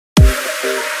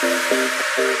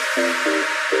What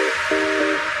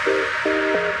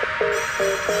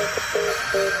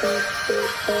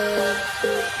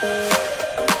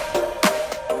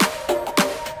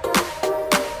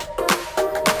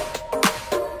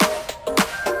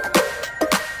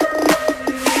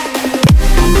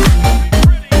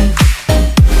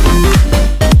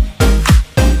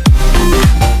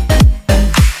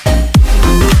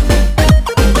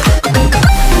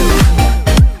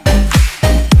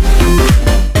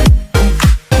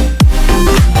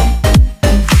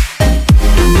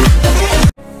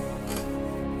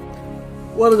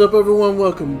is up, everyone?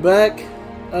 Welcome back.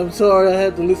 I'm sorry I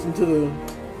had to listen to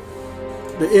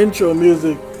the intro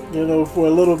music, you know, for a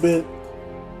little bit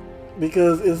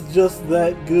because it's just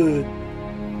that good.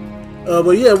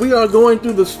 But yeah, we are going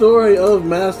through the story of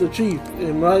Master Chief,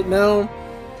 and right now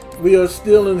we are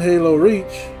still in Halo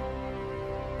Reach.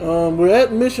 We're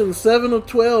at mission 7 of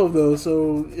 12 though,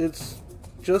 so it's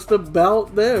just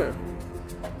about there.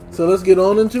 So let's get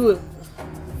on into it.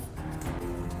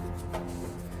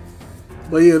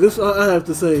 But yeah, this, I have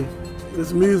to say,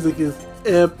 this music is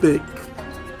epic.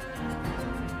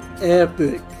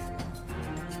 Epic.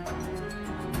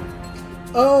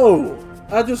 Oh,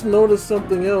 I just noticed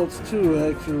something else too,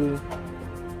 actually.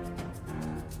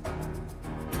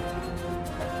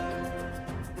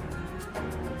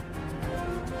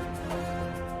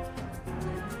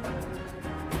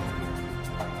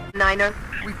 Niner.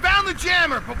 We found the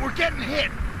jammer, but we're getting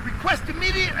hit. Request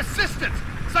immediate assistance.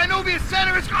 Synovia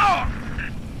Center is gone.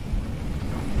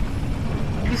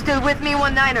 You still with me,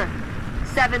 1-9er?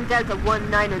 7 Delta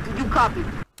 1-9er. Did you copy?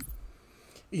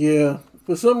 Yeah,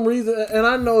 for some reason, and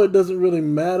I know it doesn't really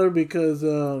matter because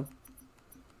I'm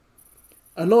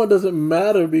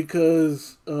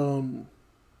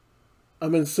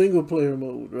in single player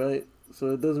mode, right? So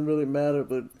it doesn't really matter,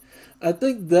 but I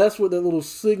think that's what that little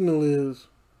signal is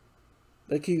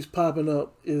that keeps popping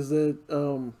up, is that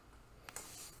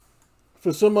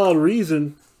for some odd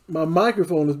reason my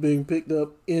microphone is being picked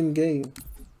up in game.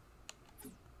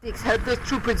 Help those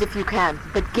troopers if you can,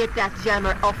 but get that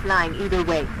jammer offline either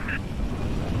way.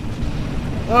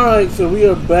 Alright, so we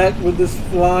are back with this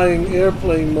flying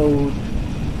airplane mode.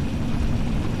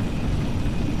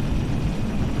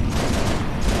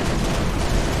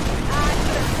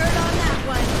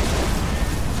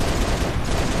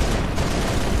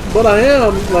 But I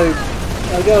am, like,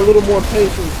 I got a little more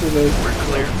patience today. We're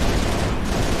clear.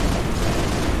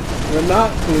 We're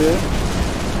not clear.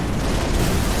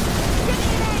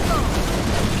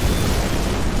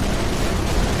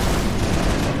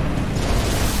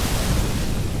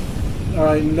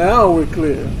 Alright, now we're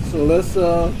clear. So let's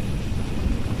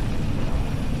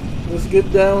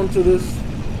get down to this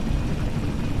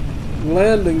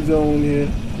landing zone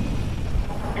here.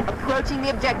 Approaching the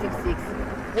objective, 6.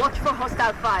 Watch for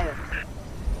hostile fire.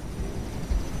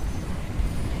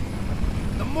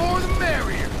 The more the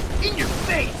merrier. In your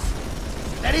face.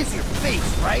 That is your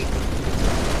face, right?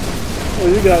 Oh,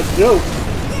 you got jokes.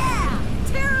 Yeah!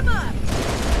 Tear him up!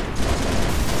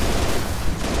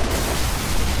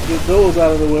 Get those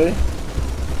out of the way.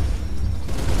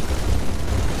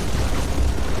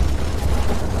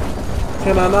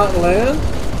 Can I not land?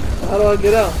 How do I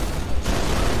get out?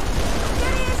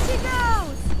 Here she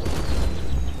goes!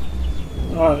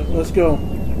 Alright, let's go.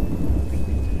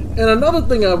 And another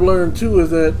thing I've learned too is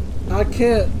that I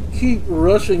can't keep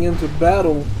rushing into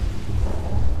battle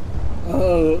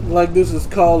like this is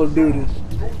Call of Duty.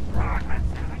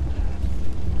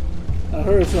 I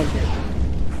heard something.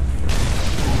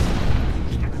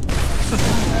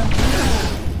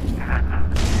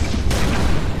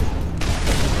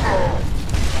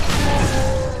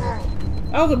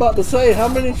 I was about to say, how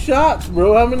many shots,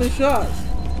 bro? How many shots?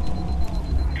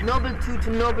 Noble 2 to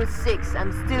Noble 6.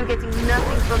 I'm still getting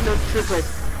nothing from those troopers.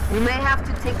 You may have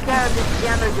to take care of this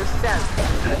jammer yourself.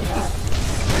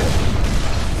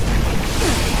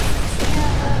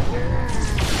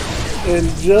 And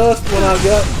just when I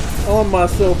got on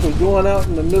myself for going out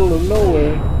in the middle of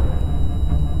nowhere,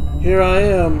 here I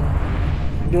am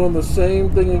doing the same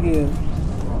thing again.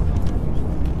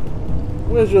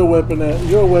 Where's your weapon at?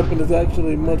 Your weapon is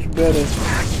actually much better.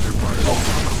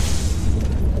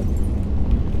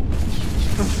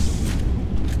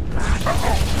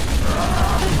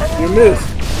 You missed.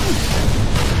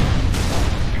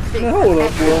 Now hold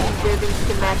up, bro.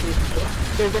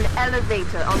 There's an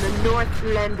elevator on the north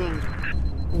landing.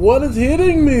 What is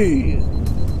hitting me?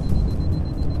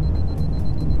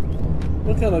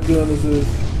 What kind of gun is this?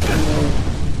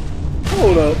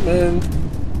 Hold up, man.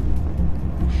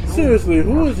 Seriously,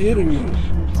 who is hitting me?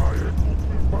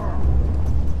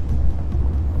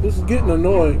 This is getting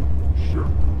annoying.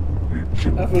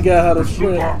 I forgot how to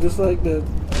sprint, just like that.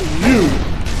 You!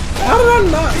 How did I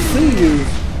not see you?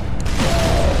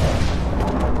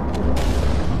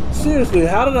 Seriously,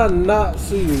 how did I not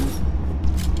see you?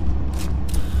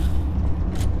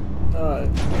 Alright.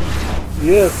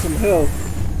 Yes, some health.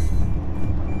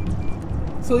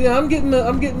 So yeah, I'm getting the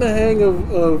hang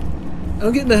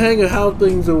of how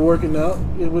things are working out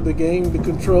with the game, the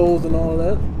controls and all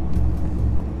that.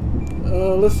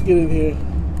 Let's get in here.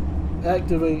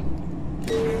 Activate.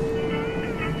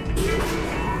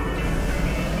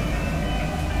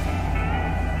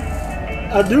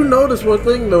 I do notice one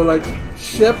thing though, like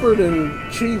Shepard and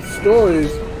Chief's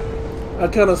stories are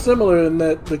kind of similar in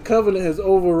that the Covenant has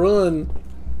overrun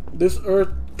this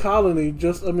Earth colony,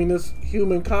 this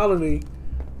human colony,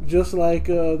 just like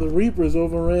the Reapers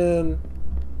overran,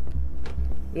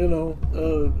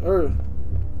 Earth.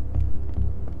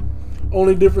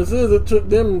 Only difference is it took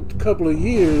them a couple of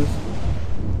years,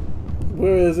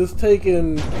 whereas it's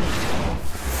taken.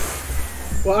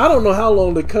 Well, I don't know how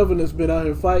long the Covenant's been out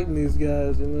here fighting these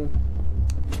guys,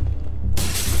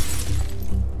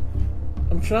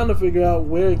 I'm trying to figure out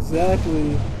where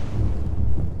exactly.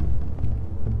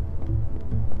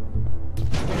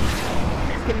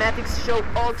 Schematics show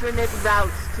alternate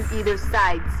routes to either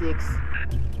side, 6.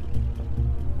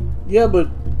 Yeah, but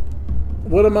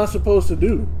what am I supposed to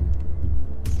do?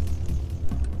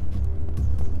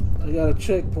 I got a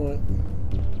checkpoint.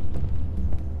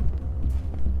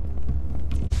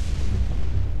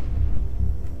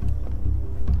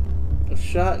 A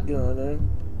shotgun, eh?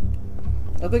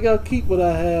 I think I'll keep what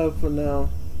I have for now.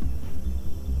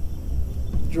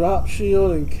 Drop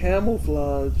shield and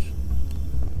camouflage.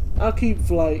 I'll keep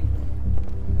flight.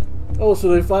 Oh, so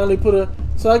they finally put a...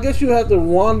 So I guess you have to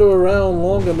wander around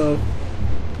long enough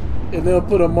and they'll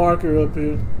put a marker up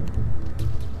here.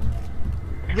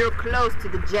 You're close to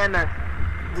the jammer.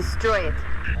 Destroy it.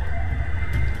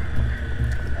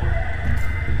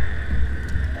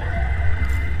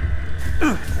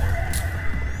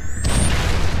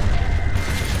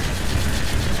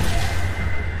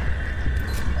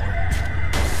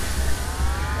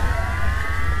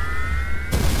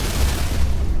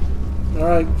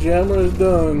 Alright, jammer is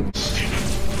done.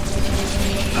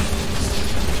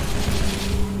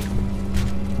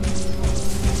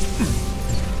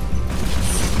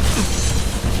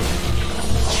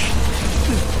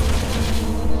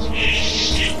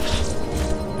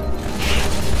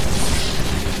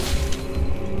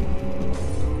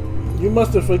 You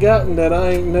must have forgotten that I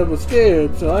ain't never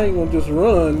scared, so I ain't gonna just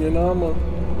run, I'm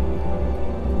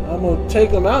gonna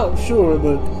take them out, sure,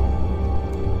 but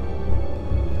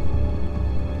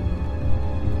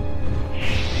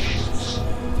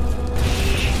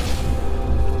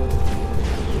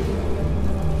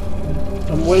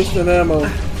I'm wasting ammo.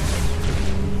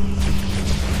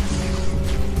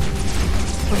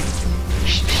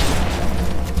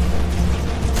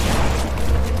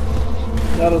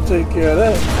 That'll take care of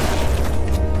that.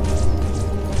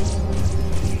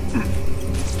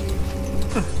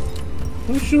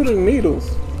 Who's shooting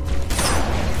needles?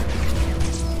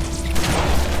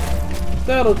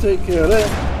 That'll take care of that.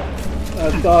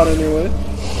 I thought anyway.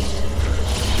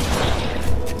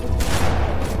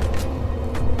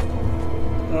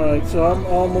 Alright, so I'm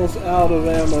almost out of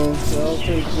ammo, so I'll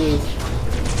take this.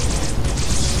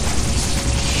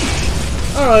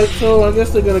 Alright, so I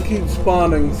guess they're gonna keep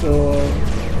spawning, so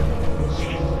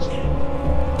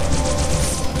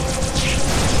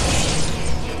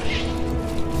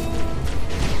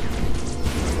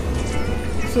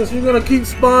since you're gonna keep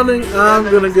spawning, I'm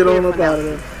gonna get on up out of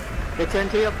there. Return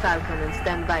to your Falcon and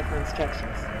stand by for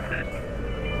instructions.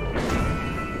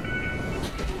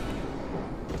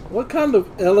 What kind of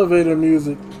elevator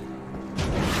music?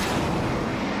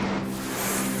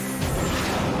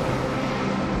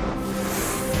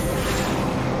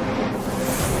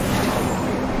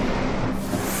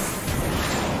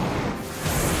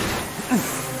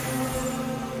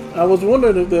 I was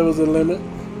wondering if there was a limit.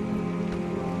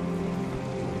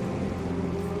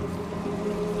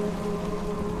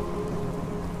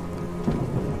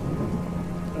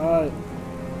 Alright.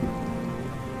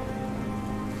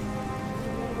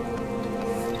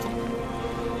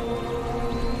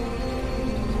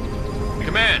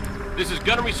 Command, this is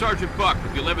Gunnery Sergeant Buck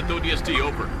with the 11th ODST,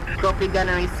 over. Copy,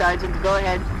 Gunnery Sergeant, go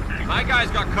ahead. My guys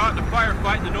got caught in a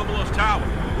firefight in the Nobilos Tower.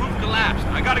 Roof collapsed.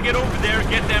 I gotta get over there and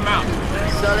get them out.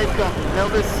 Solid copy.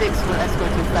 Noble 6 will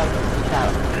escort you Falcon to the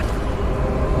tower.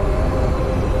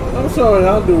 I'm sorry,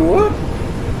 I'll do what?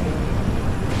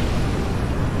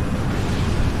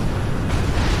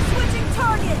 Switching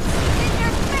targets! In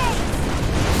your face!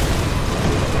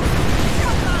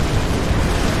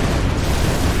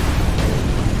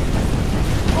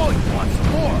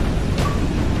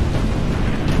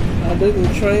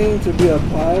 didn't train to be a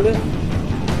pilot?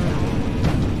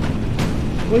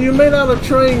 Well, you may not have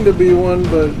trained to be one,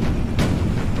 but...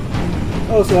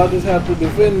 Oh, so I just have to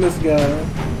defend this guy.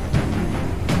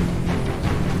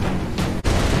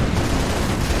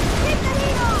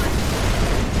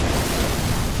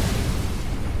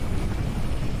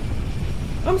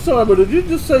 I'm sorry, but did you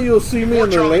just say you'll see me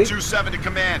in the lake? 2-7 to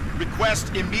command.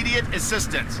 Request immediate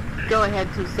assistance. Go ahead,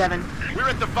 2-7. We're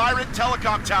at the Virant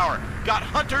Telecom Tower. Got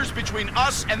hunters between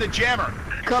us and the jammer.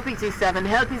 Copy, 2-7.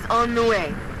 Help is on the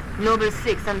way. Noble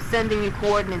 6, I'm sending you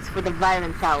coordinates for the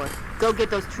Virant Tower. Go get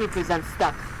those troopers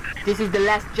unstuck. This is the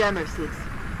last jammer, 6.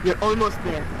 You're almost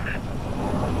there.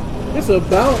 It's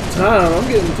about time. I'm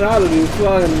getting tired of these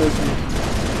flying missions.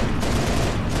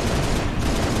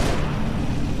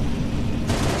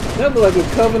 That looked like a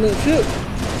Covenant ship.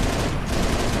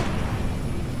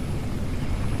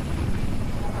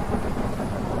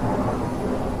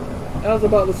 I was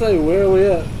about to say, where are we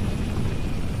at?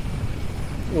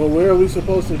 Or where are we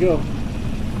supposed to go?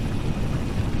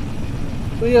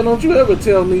 But yeah, don't you ever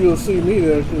tell me you'll see me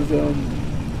there, because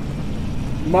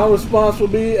my response will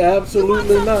be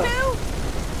absolutely not. Too?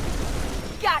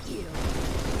 Got you.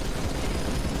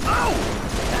 Oh!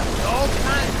 That was all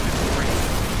kinds of great.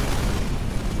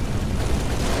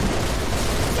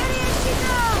 Steady as she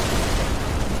goes.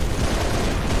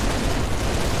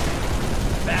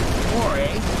 Back for more,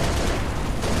 eh?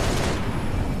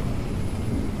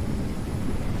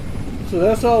 So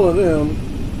that's all of them.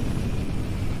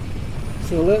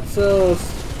 So let's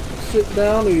sit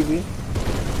down easy.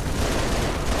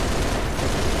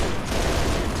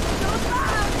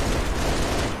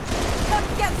 Come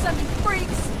get some, you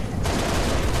freaks.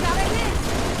 Got a hit.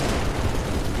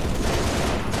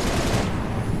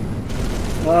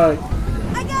 Alright.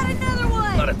 I got another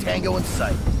one. Not a tango in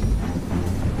sight.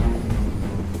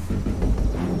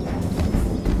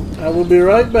 I will be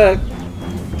right back.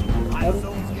 High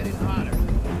zone's getting hotter.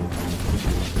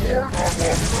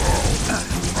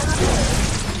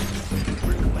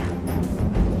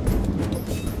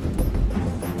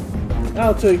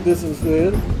 I'll take this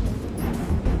instead.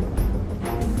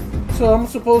 So I'm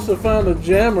supposed to find a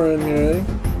jammer in here, eh?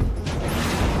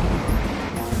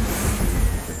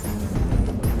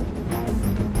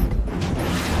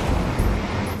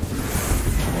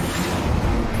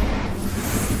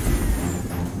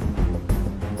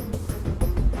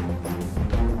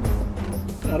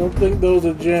 I don't think those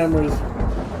are jammers.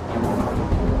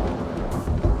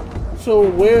 So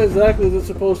where exactly is it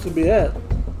supposed to be at? I'm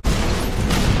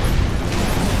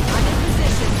in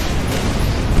position.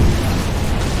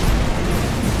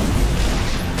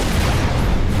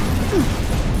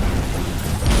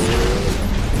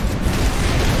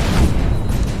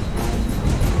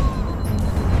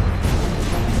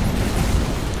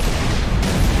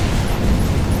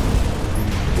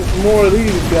 There's more of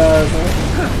these guys, huh?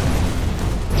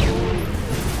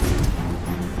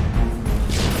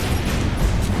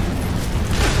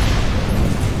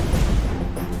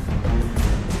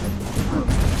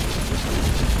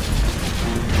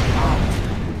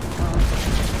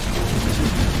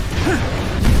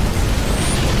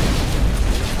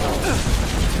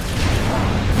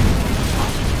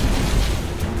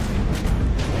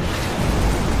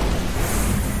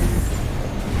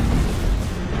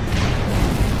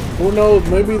 Who knows,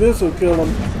 maybe this will kill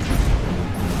him.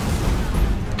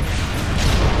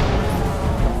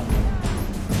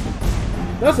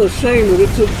 That's a shame that it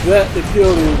took that to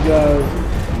kill these guys.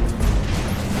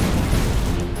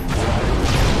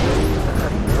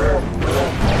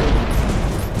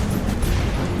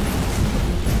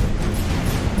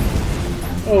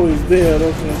 Oh, he's dead,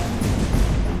 okay.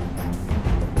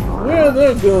 Where are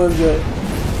their guns at?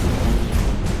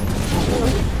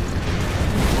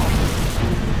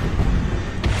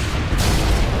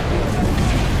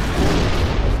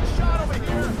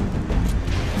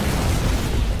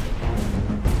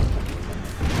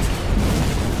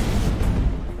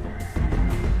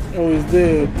 Oh, he's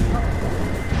dead.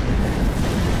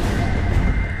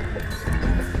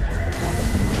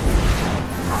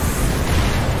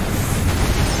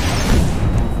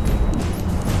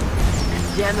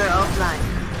 Jammer offline.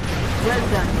 Well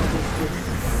done, Noble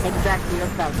 6. Exactly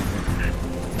 1,000.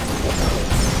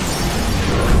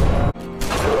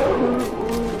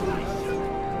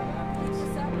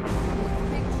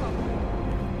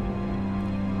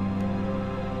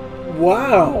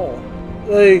 Wow.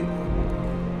 Like,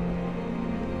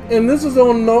 and this is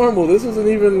on normal. This isn't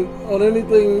even on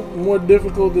anything more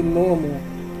difficult than normal.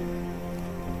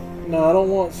 No, I don't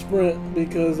want sprint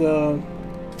because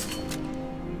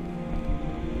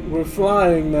we're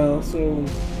flying now, so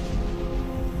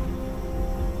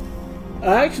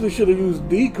I actually should have used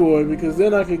decoy because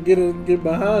then I could get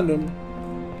behind him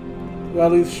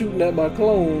while he's shooting at my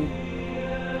clone.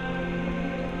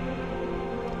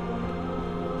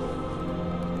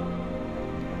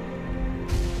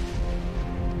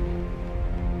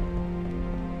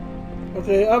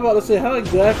 Okay, I'm about to say, how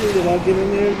exactly did I get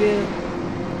in there again?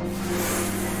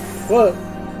 But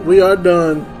we are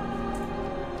done.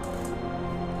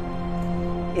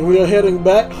 And we are heading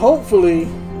back, hopefully,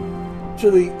 to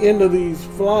the end of these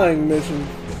flying missions.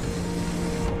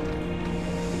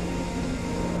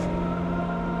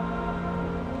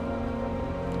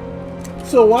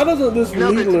 So why doesn't this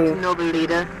leader... Noble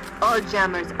leader, all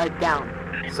jammers are down.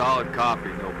 Solid copy,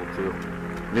 Noble 2.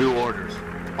 New orders.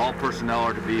 All personnel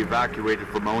are to be evacuated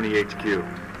from Oni HQ.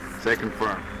 Say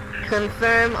confirm.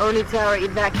 Confirm Oni Tower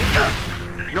evacuation.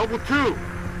 Noble 2!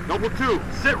 Noble 2,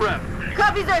 sit rep!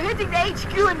 Copies are hitting the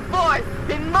HQ in force!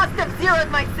 They must have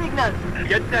zeroed my signal!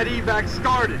 Get that evac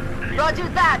started! Roger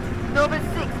that! Noble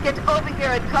 6, get over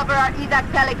here and cover our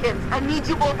evac pelicans. I need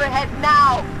you overhead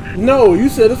now! No, you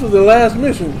said this was the last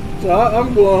mission, so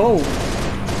I'm going home.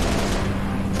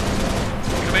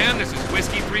 Command, this is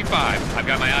Whiskey 3-5. I've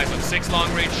got my eyes on 6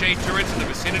 long-range shade turrets in the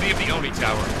vicinity of the Oni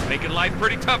Tower, making life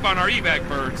pretty tough on our evac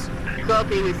birds.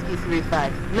 Copy, Whiskey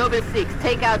 3-5. Noble 6,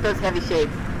 take out those heavy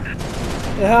shades.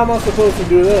 And how am I supposed to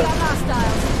do that?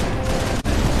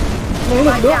 No,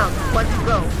 look, down, let's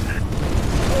go.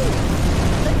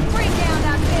 Let's bring down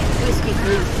that bitch. Whiskey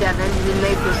 3-7, you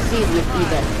may proceed with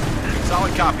evac.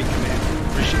 Solid copy, Command.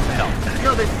 Appreciate the help.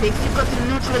 Noble 6, you've got to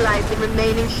neutralize the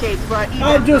remaining shades for our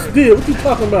evac. I just did. What you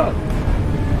talking about?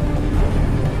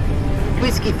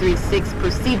 Whiskey 3-6,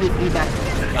 proceed with evac.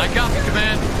 I copy,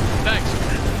 Command. Thanks.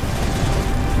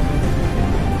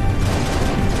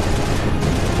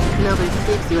 Noble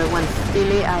 6, you are one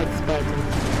stilly-eyed Spartan.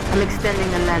 I'm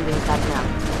extending the landing pad now.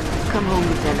 Come home,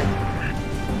 Lieutenant.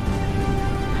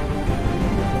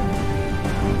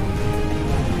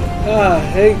 I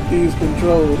hate these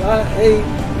controls. I hate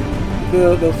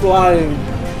the flying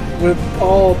with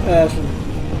all passion.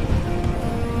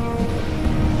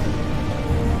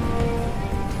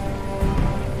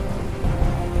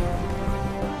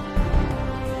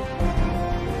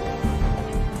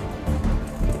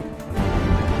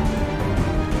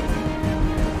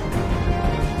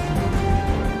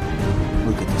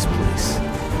 Look at this place.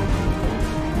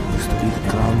 Used to be the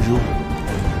crown jewel.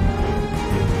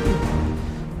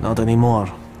 Not anymore.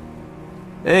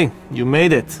 Hey, you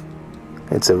made it.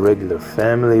 It's a regular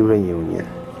family reunion.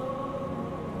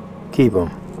 Keep him.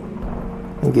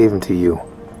 He gave him to you.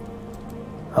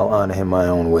 I'll honor him my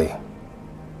own way.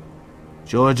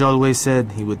 George always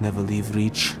said he would never leave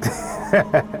Reach.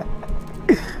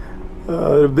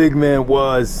 The big man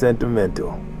was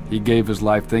sentimental. He gave his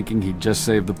life thinking he'd just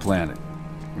saved the planet.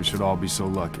 We should all be so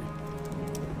lucky.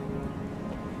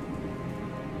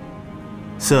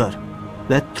 Sir,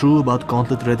 that true about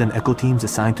Gauntlet Red and Echo teams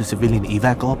assigned to civilian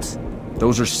evac ops?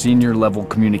 Those are senior-level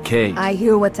communiques. I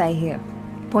hear what I hear.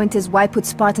 Point is, why put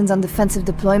Spartans on defensive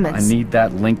deployments? I need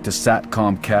that link to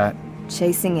SATCOM, Cat.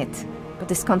 Chasing it. But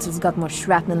this console's got more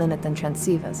shrapnel in it than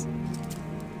transceivers.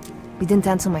 You didn't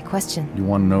answer my question. You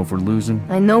want to know if we're losing?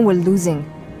 I know we're losing.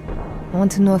 I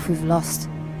want to know if we've lost.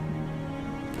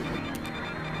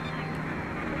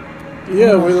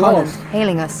 Yeah, we lost.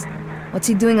 Hailing us. What's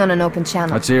he doing on an open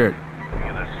channel? Let's hear it.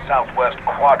 In the southwest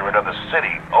quadrant of the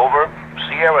city. Over.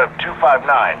 Sierra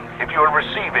 259. If you are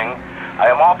receiving, I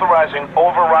am authorizing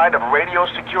override of radio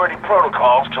security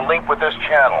protocols to link with this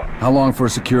channel. How long for a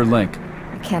secure link?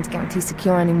 I can't guarantee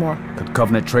secure anymore. Could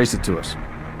Covenant trace it to us?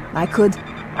 I could.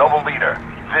 Noble Leader,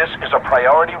 this is a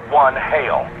Priority 1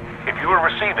 hail. If you are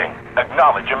receiving,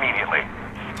 acknowledge immediately.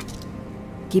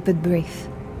 Keep it brief.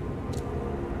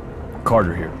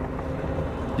 Carter here.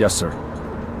 Yes, sir.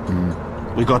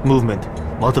 We got movement.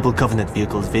 Multiple Covenant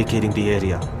vehicles vacating the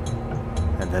area.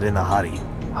 And they're in a hurry.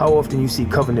 How often you see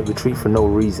Covenant retreat for no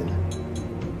reason?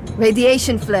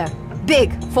 Radiation flare.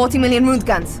 Big. 40 million root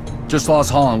guns. Just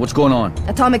lost Holland. What's going on?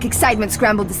 Atomic excitement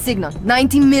scrambled the signal.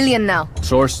 90 million now.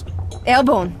 Source?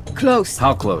 Airborne. Close.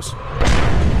 How close?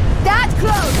 That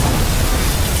close!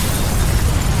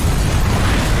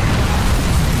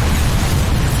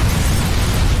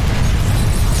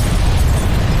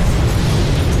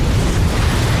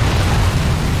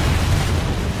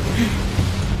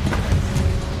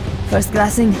 First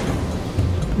glassing?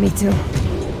 Me too.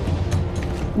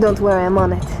 Don't worry, I'm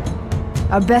on it.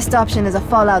 Our best option is a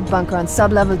fallout bunker on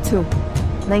sub-level 2.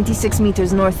 96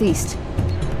 meters northeast.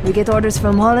 We get orders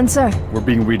from Holland, sir? We're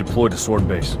being redeployed to Sword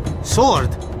Base. Sword?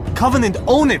 Covenant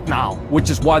own it now! Which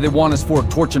is why they want us for a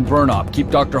torch and burn op. Keep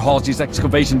Dr. Halsey's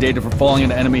excavation data from falling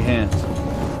into enemy hands.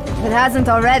 It hasn't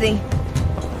already.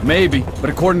 Maybe, but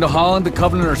according to Holland, the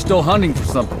Covenant are still hunting for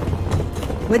something.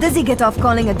 Where does he get off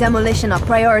calling a demolition a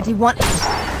priority one?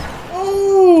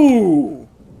 Oh!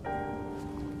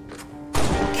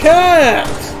 Cat!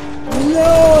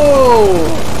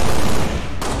 No!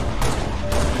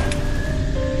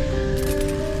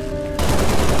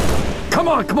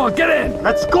 Come on, get in!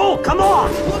 Let's go, come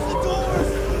on!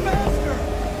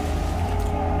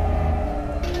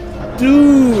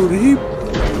 Dude,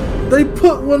 they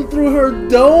put one through her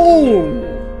dome!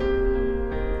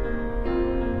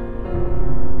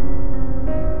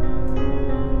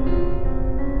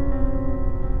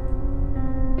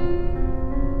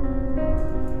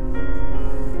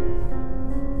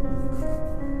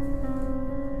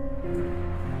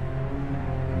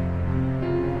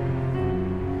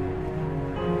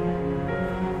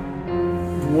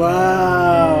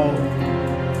 Wow.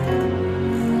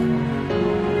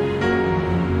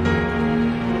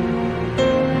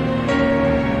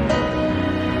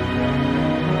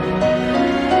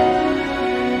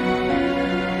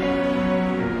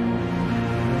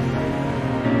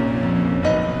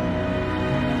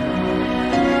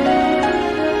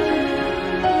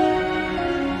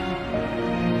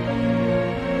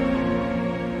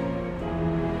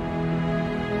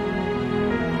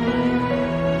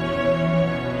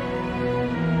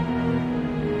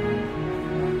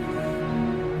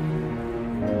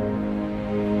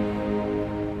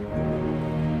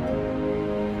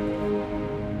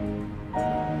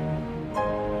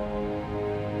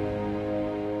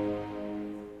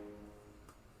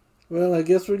 Well, I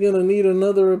guess we're gonna need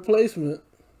another replacement.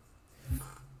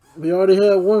 We already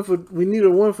had one we needed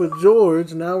one for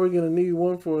George. Now we're gonna need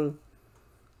one for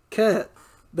Cat.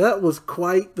 That was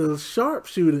quite the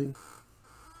sharpshooting.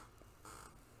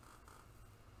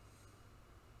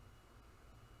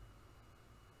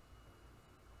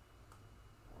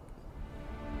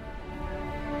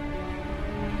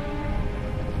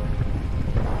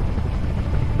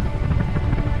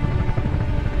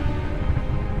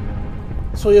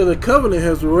 So yeah, the Covenant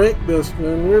has wrecked us,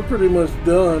 man. We're pretty much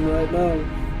done right now.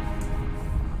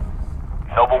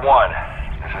 Noble 1,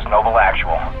 this is Noble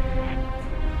Actual.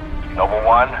 Noble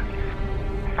 1,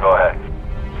 go ahead.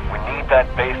 We need that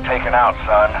base taken out,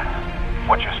 son.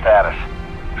 What's your status?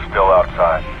 Still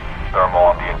outside.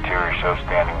 Thermal on the interior shows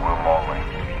standing room only.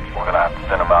 We're gonna have to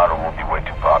thin them out or we'll be way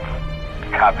too popular.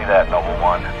 Copy that, Noble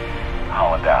 1.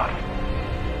 Holland out.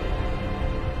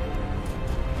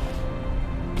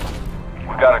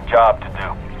 We got a job to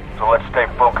do, so let's stay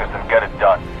focused and get it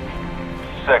done.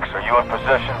 6, are you in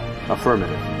position?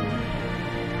 Affirmative.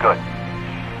 Good.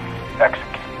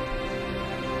 Execute.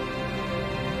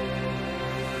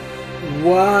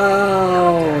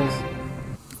 Wow.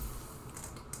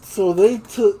 So they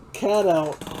took Cat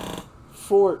out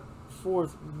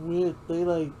forthwith.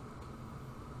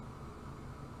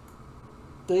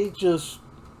 They just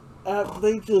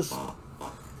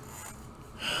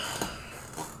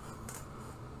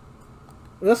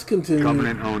Let's continue.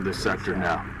 Covenant owned this sector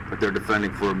now, but they're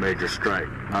defending for a major strike,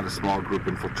 not a small group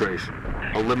infiltration.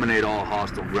 Eliminate all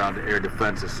hostile ground-to-air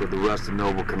defenses so the rest of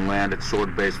Noble can land at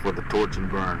Sword Base for the torch and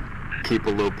burn. Keep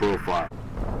a low profile.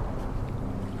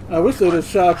 I wish they'd have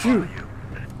shot you.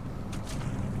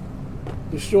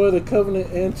 Destroy the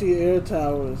Covenant anti-air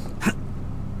towers.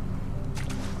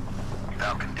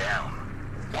 Falcon down.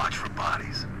 Watch for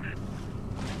bodies.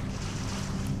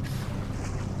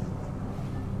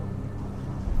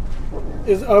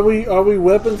 Are we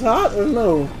weapons hot or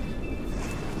no?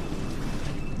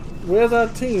 Where's our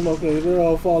team? Okay, they're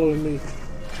all following me.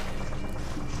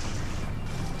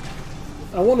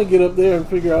 I want to get up there and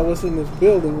figure out what's in this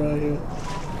building right here.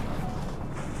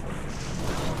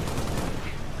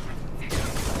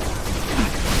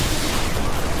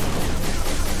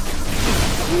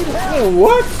 Man,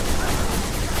 what?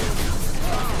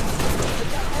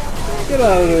 Get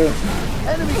out of there.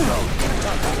 Enemy zone.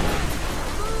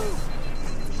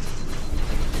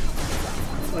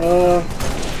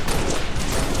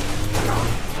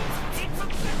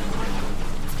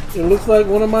 It looks like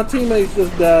one of my teammates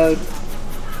just died.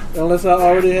 Unless I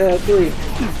already had 3.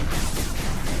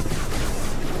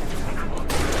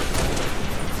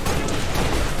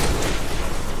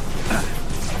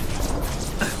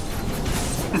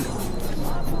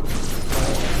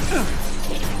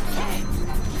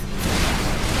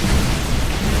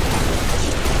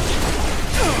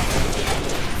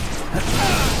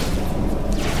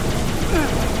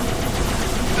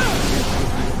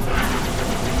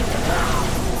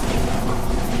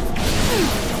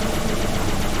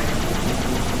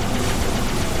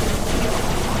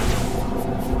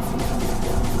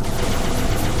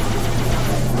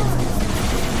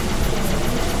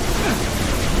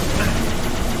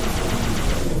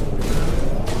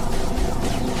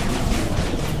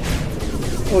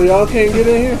 So y'all can't get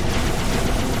in here?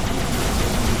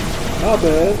 My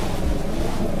bad.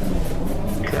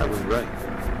 Cat was right.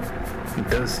 It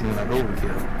does seem like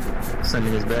overkill.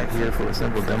 Sending us back here for a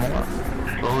simple demo op.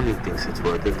 Only thinks it's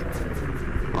worth it.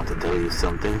 Want to tell you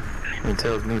something? It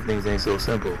tells me things ain't so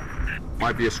simple.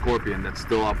 Might be a Scorpion that's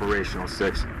still operational,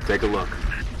 6. Take a look.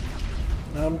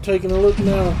 I'm taking a look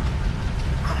now.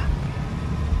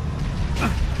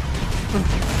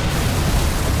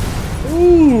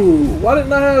 Ooh, why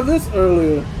didn't I have this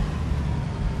earlier?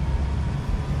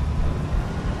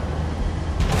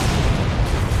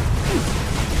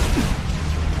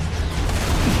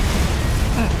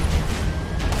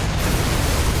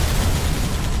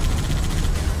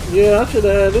 Yeah, I should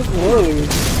have had this one earlier.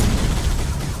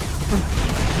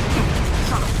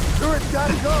 Turret's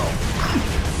gotta go!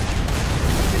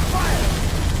 Taking fire!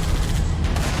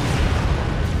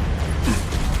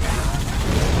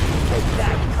 Take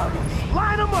that, Tunnels!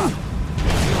 Line them up!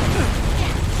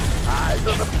 Eyes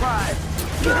on the prize!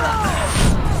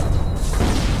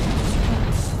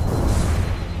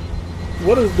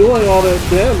 What is doing all that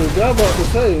damage? I'm about to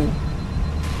say.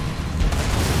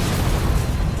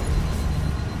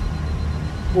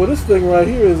 Well, this thing right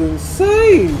here is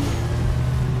insane.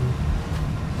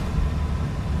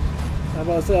 I'm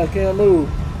about to say I can't move.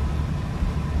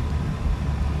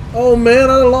 Oh man,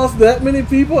 I lost that many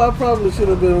people. I probably should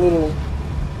have been a little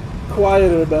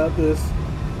quieter about this.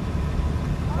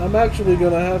 I'm actually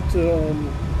gonna have to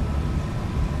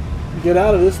get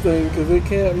out of this thing because it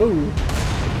can't move.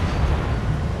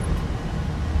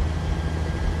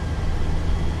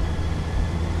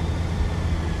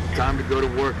 Time to go to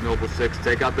work, Noble 6.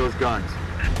 Take out those guns.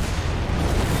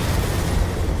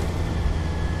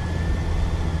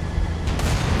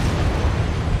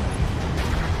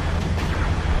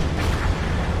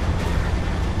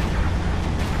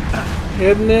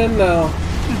 Heading in now.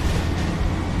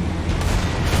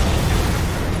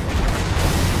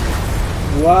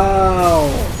 Wow.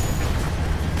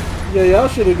 Yeah, y'all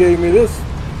should have gave me this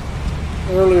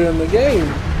earlier in the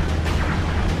game.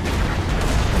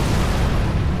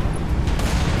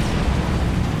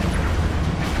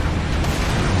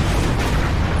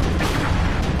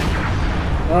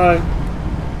 Alright,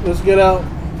 let's get out.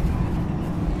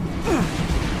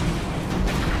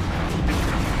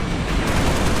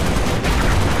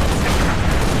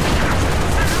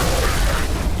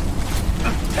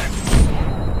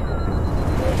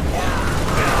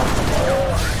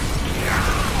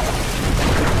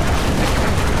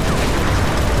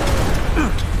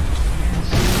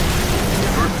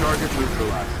 First target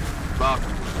neutralized.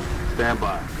 Falcon, stand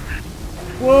by.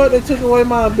 What? They took away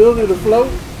my ability to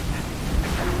float?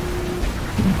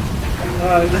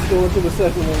 Alright, let's go into the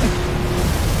second one.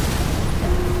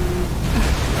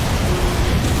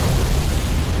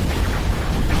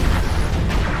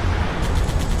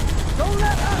 Don't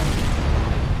let us!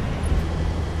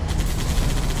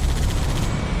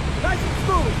 Nice and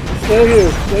smooth! Stay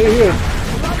here, stay here.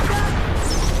 Like that!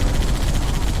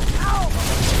 Ow!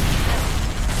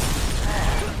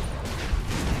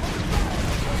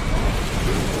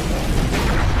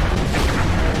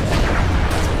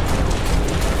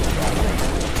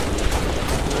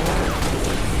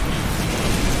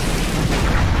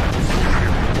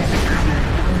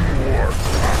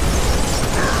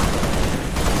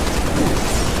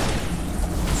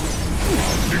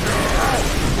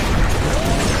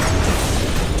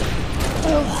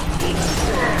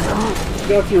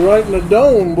 Got you right in the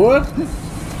dome, boy.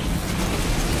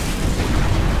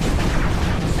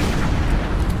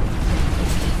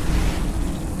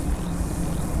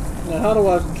 Now how do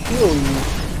I kill you?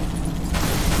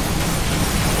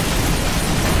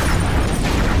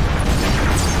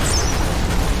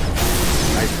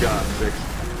 Nice job, 6.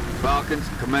 Falcons,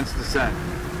 commence descent.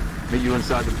 Meet you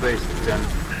inside the base,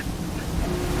 Lieutenant.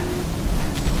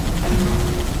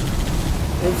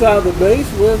 Inside the base?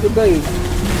 Where's the base?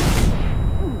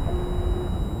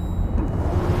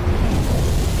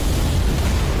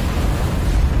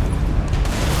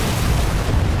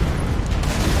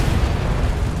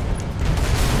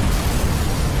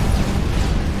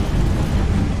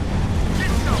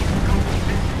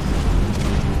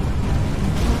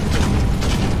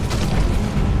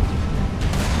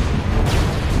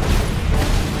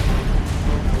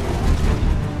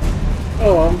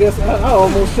 Oh, I guess I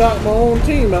almost shot my own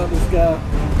team out the sky.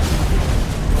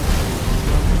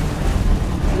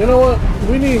 You know what?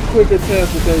 We need quicker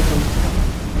transportation.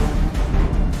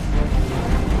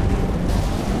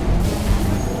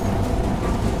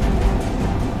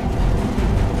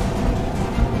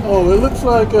 Oh, it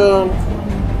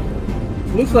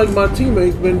looks like my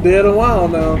teammate's been dead a while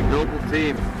now. Noble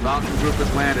team, Falcon group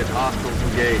has landed. Hostiles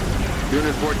engaged.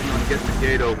 Units working on getting the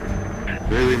gate open.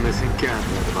 Really missing Cat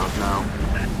right about now.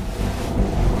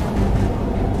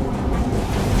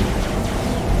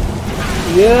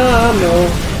 Yeah, I know.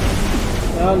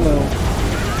 I know.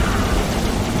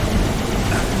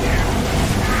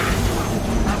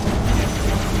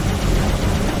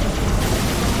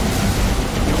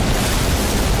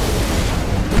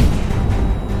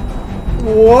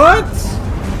 What?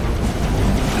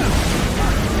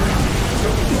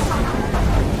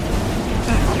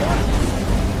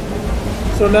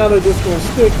 So now they're just gonna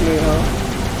stick me, huh?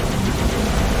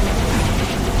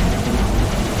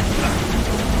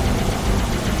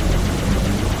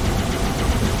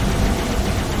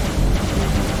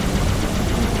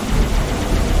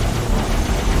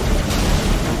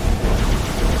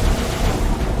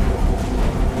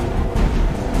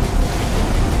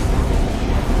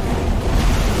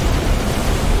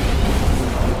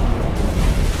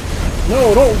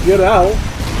 No, don't get out.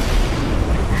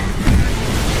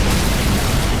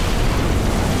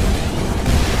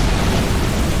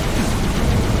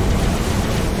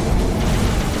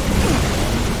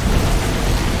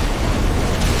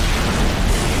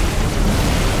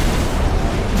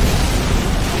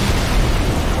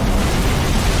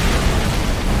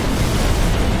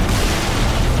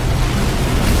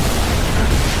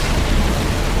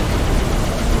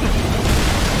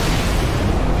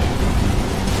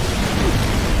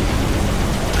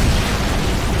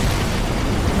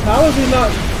 How is he not?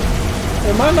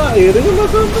 Am I not hitting him or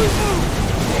something?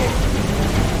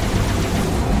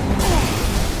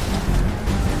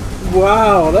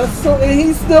 Wow, that's so. And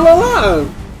he's still alive.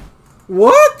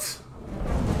 What?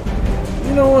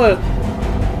 You know what?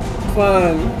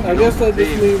 Fine. I guess I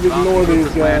just need to ignore these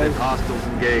guys. Hostiles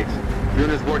engaged.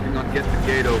 Units working on getting the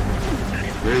gate open.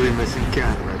 Really missing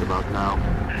Cat right about now.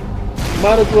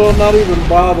 Might as well not even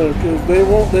bother because they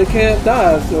won't. They can't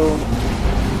die. So.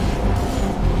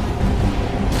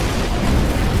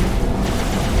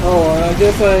 Oh, I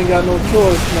guess I ain't got no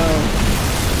choice now.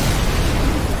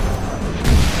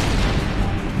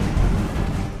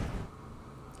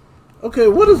 Okay,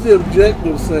 what does the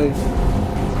objective say?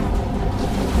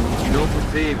 No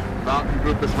proceed. Falcon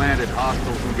group has landed.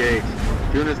 Hostiles engaged.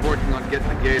 Units working on getting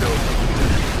the gate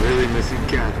open. Really missing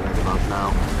Cat right about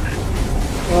now.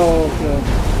 Oh, okay.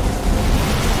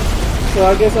 So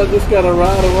I guess I just gotta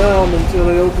ride around until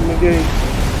they open the gate.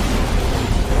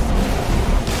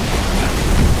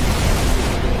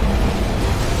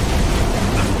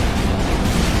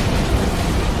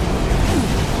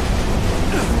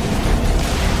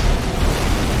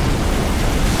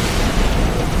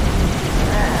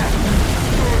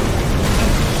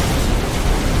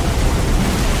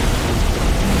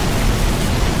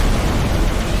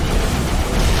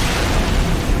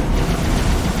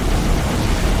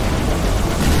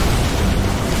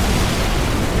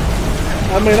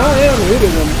 I mean, I am hitting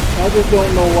him. I just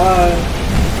don't know why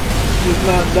he's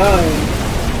not dying.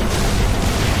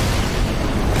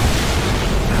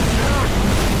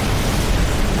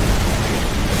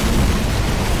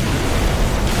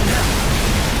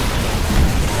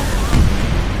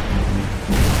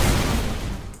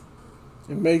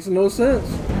 It makes no sense.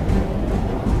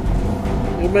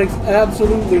 It makes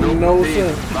absolutely no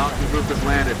sense. Falcon group has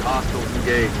landed. Hostiles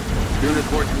engaged.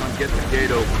 Units working on getting the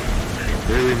gate open.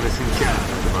 Really missing Cat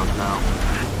right about now.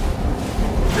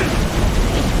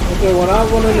 Okay, when I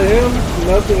went into him,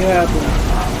 nothing happened.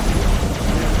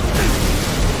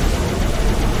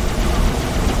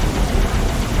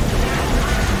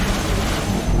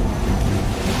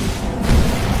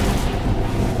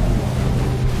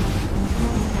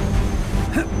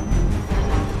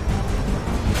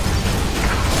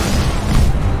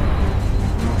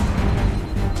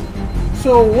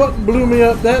 So what blew me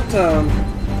up that time?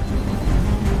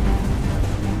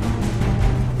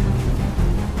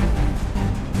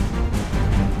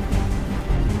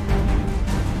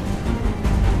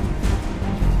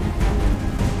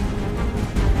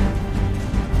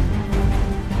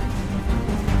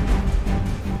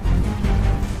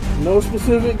 No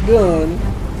specific gun.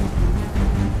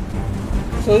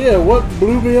 So yeah, what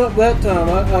blew me up that time?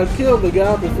 I killed the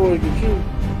guy before he could shoot.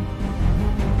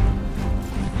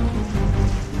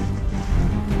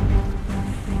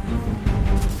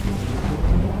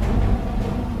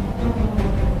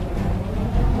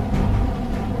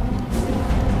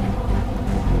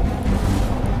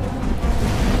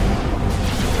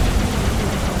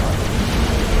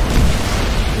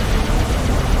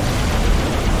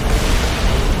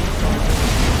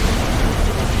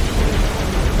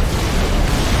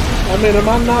 I mean, am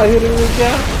I not hitting this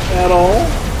guy at all?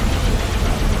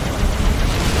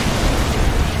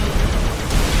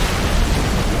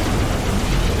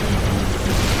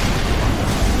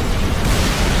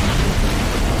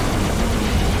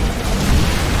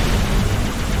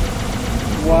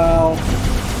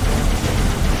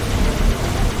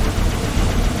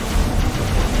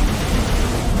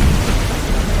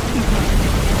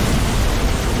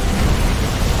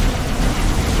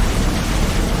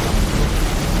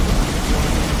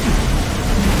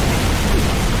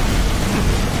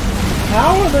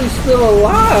 Ellie's still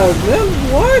alive, man.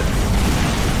 What?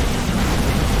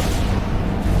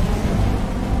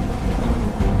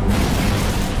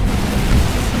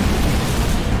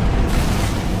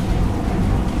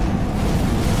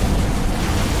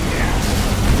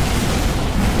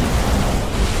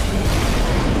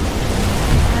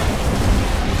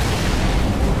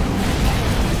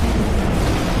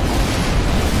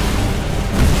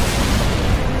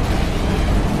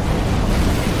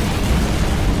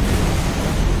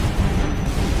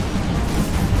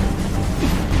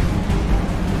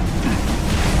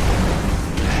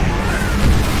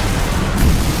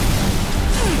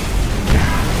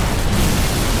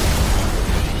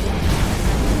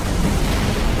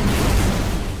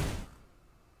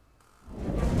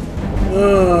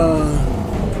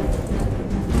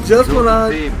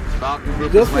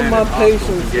 Just when my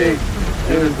patience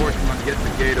is working on getting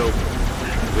the gate open.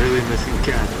 Really missing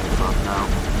Catherine about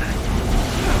now.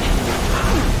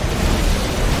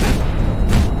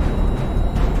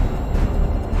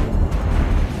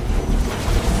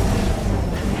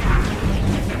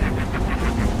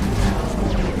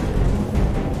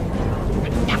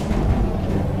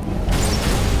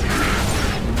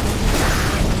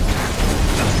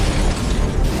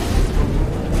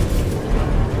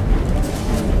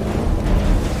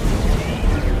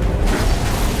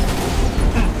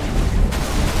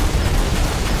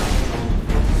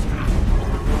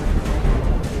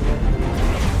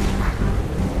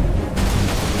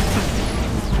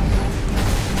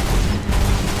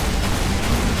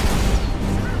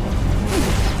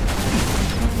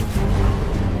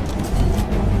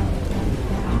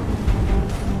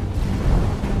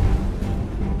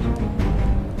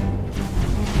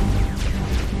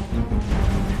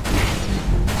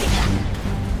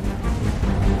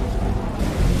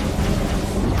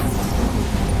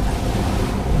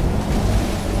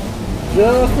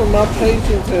 Just for my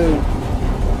patience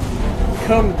to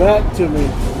come back to me.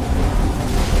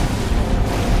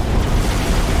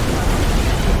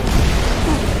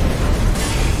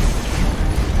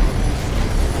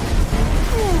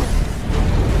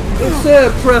 It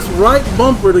said press right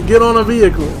bumper to get on a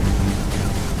vehicle.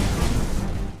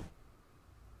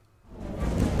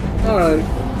 Alright.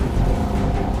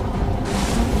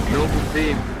 Noble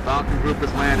team, Falcon group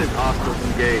has landed, hostiles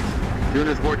engaged.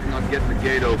 Duna's working on getting the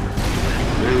gate open.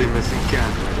 Really missing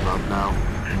Cat right about now.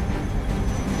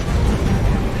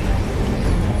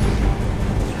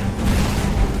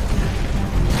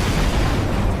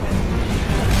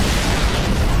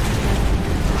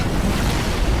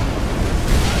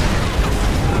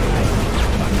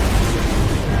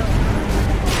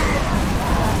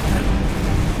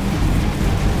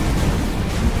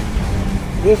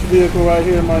 This vehicle right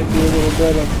here might be a little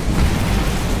better.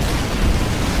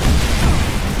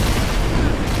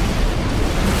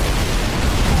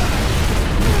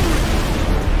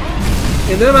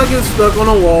 And then I get stuck on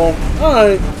a wall.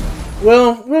 Alright.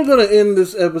 Well, we're going to end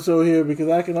this episode here because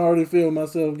I can already feel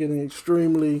myself getting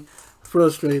extremely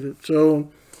frustrated. So,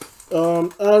 I'm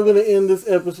going to end this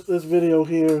video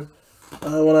here.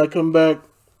 When I come back,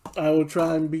 I will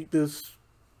try and beat this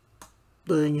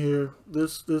thing here.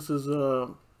 This is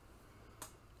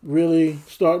really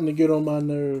starting to get on my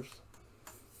nerves.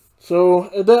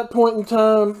 So, at that point in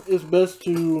time, it's best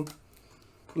to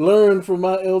learn from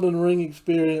my Elden Ring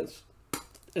experience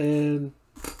and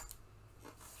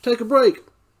take a break.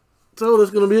 So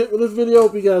that's going to be it for this video.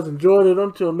 Hope you guys enjoyed it.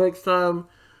 Until next time,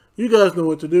 you guys know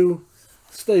what to do.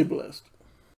 Stay blessed.